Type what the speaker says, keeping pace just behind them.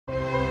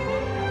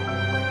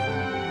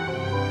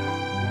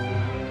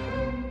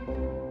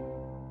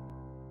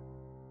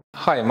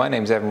Hi, my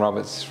name is Evan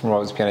Roberts from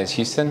Roberts Pianos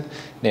Houston,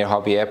 near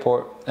Hobby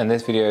Airport, and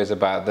this video is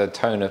about the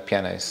tone of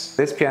pianos.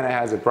 This piano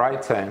has a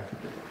bright tone,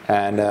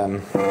 and a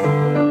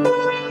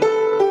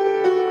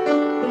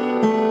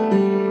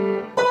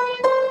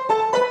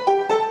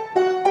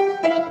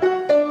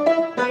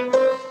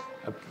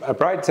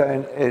bright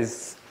tone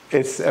is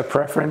a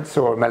preference,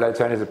 or a mellow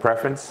tone is a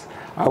preference.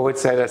 I would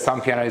say that some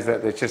pianos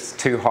that it's just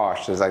too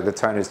harsh. It's like the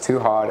tone is too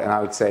hard, and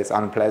I would say it's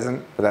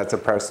unpleasant, but that's a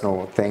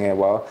personal thing as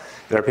well.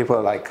 There are people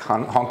that like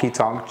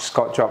honky-tonk,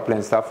 Scott Joplin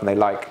and stuff, and they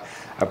like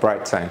a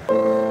bright tone.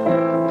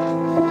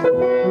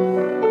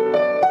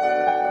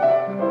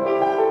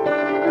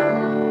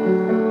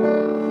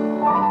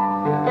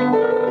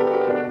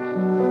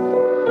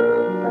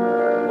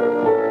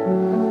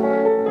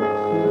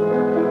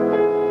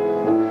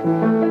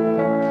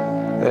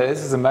 This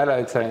is a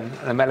mellow tone.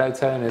 A mellow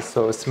tone is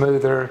sort of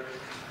smoother.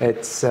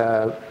 It's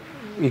some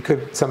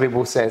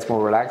people say it's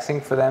more relaxing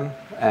for them,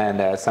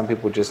 and some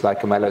people just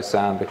like a mellow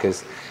sound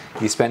because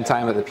you spend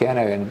time at the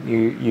piano and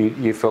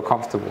you feel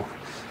comfortable.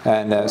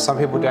 And some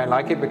people don't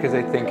like it because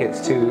they think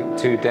it's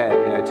too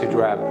dead, too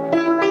drab.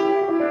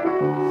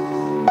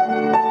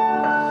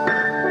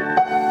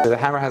 So the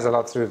hammer has a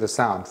lot to do with the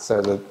sound.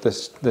 So the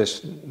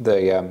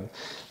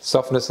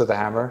softness of the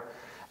hammer.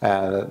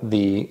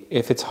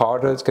 If it's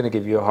harder, it's going to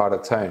give you a harder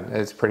tone.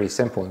 It's pretty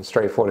simple and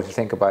straightforward if you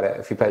think about it.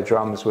 If you play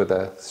drums with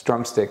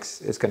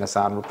drumsticks, it's going to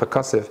sound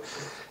percussive.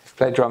 If you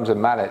play drums with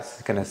mallets,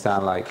 it's going to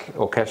sound like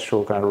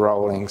orchestral, kind of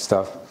rolling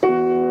stuff.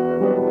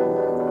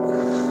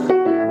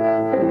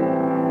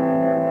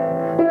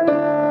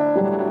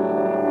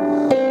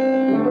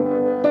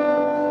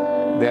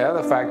 The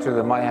other factor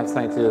that might have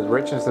something to do with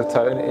richness of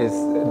tone is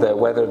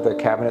whether the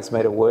cabinet's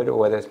made of wood or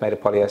whether it's made of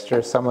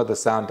polyester. Some of the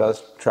sound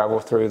does travel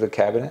through the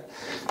cabinet.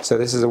 So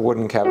this is a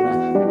wooden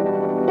cabinet.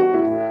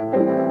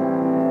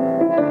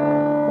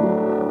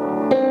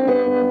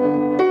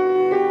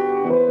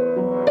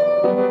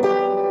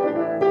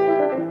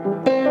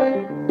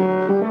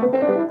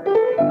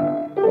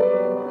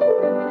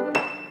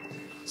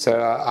 So,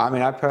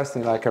 I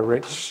personally like a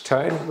rich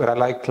tone, but I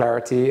like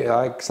clarity. I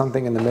like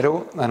something in the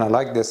middle, and I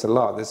like this a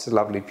lot. This is a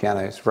lovely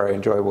piano. It's very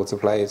enjoyable to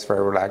play. It's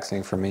very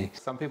relaxing for me.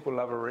 Some people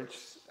love a rich,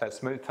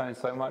 smooth tone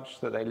so much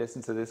that they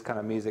listen to this kind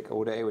of music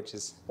all day, which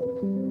is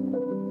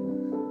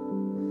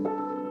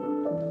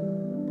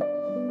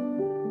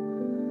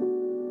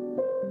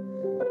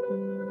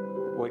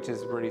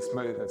really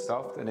smooth and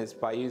soft, and it's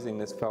by using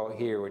this felt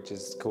here, which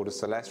is called a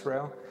Celeste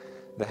rail.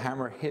 The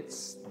hammer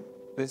hits.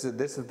 This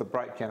is the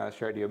bright piano I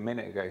showed you a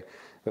minute ago,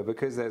 but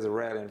because there's a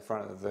rail in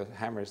front of the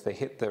hammers, they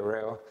hit the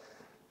rail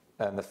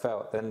and the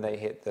felt, then they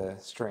hit the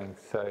string,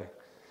 so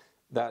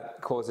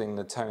that causing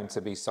the tone to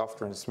be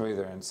softer and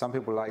smoother. And some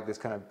people like this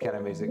kind of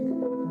piano music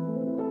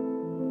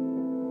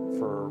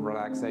for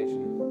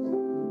relaxation.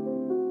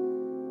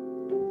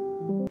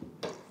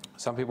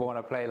 Some people want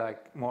to play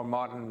like more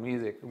modern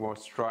music, more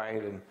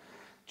stride and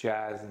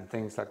jazz and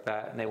things like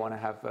that, and they want to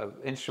have an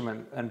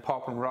instrument, and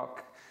pop and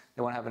rock,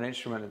 they want to have an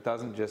instrument that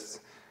doesn't just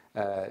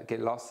get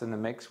lost in the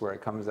mix where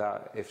it comes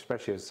out,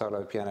 especially a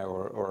solo piano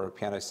or a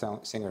piano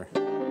singer.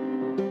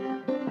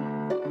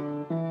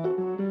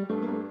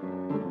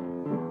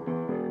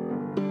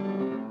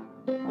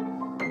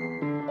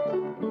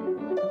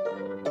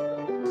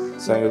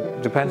 So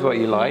it depends what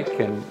you like,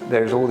 and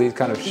there's all these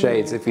kind of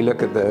shades. If you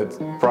look at the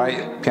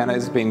bright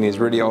pianos being these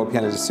really old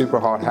pianos,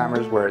 super hard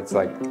hammers where it's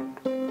like,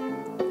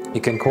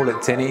 you can call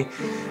it tinny.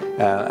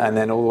 And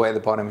then all the way at the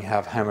bottom you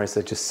have hammers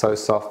that are just so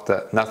soft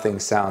that nothing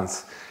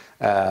sounds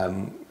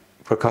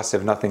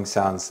percussive, nothing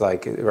sounds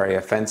like very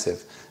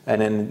offensive. And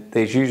then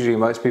there's usually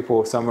most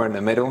people somewhere in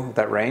the middle,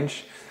 that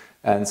range.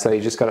 And so you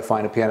just got to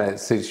find a piano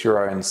that suits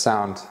your own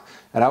sound.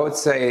 And I would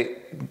say,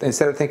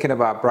 instead of thinking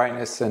about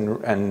brightness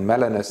and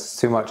mellowness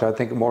too much, I would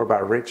think more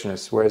about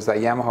richness. Whereas that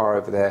Yamaha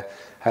over there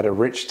had a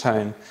rich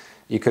tone,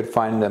 you could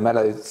find a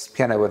mellow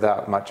piano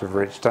without much of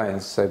rich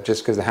tones. So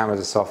just because the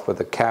hammers are soft, but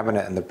the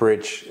cabinet and the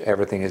bridge,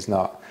 everything is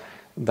not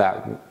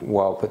that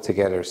well put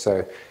together.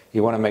 So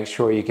you want to make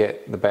sure you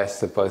get the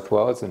best of both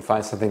worlds and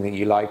find something that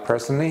you like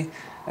personally,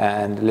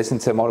 and listen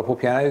to multiple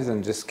pianos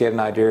and just get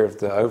an idea of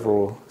the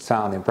overall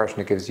sound, the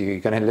impression it gives you. You're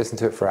going to listen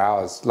to it for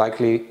hours.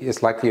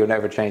 It's likely you'll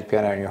never change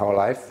piano in your whole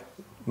life.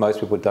 Most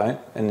people don't,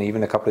 and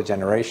even a couple of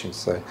generations.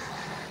 So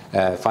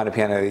find a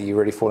piano that you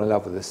really fall in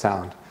love with the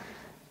sound.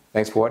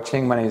 Thanks for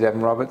watching. My name is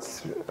Evan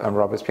Roberts. I'm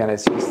Roberts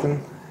Pianos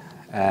Houston,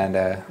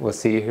 and we'll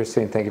see you here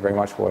soon. Thank you very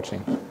much for watching.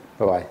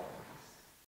 Bye-bye.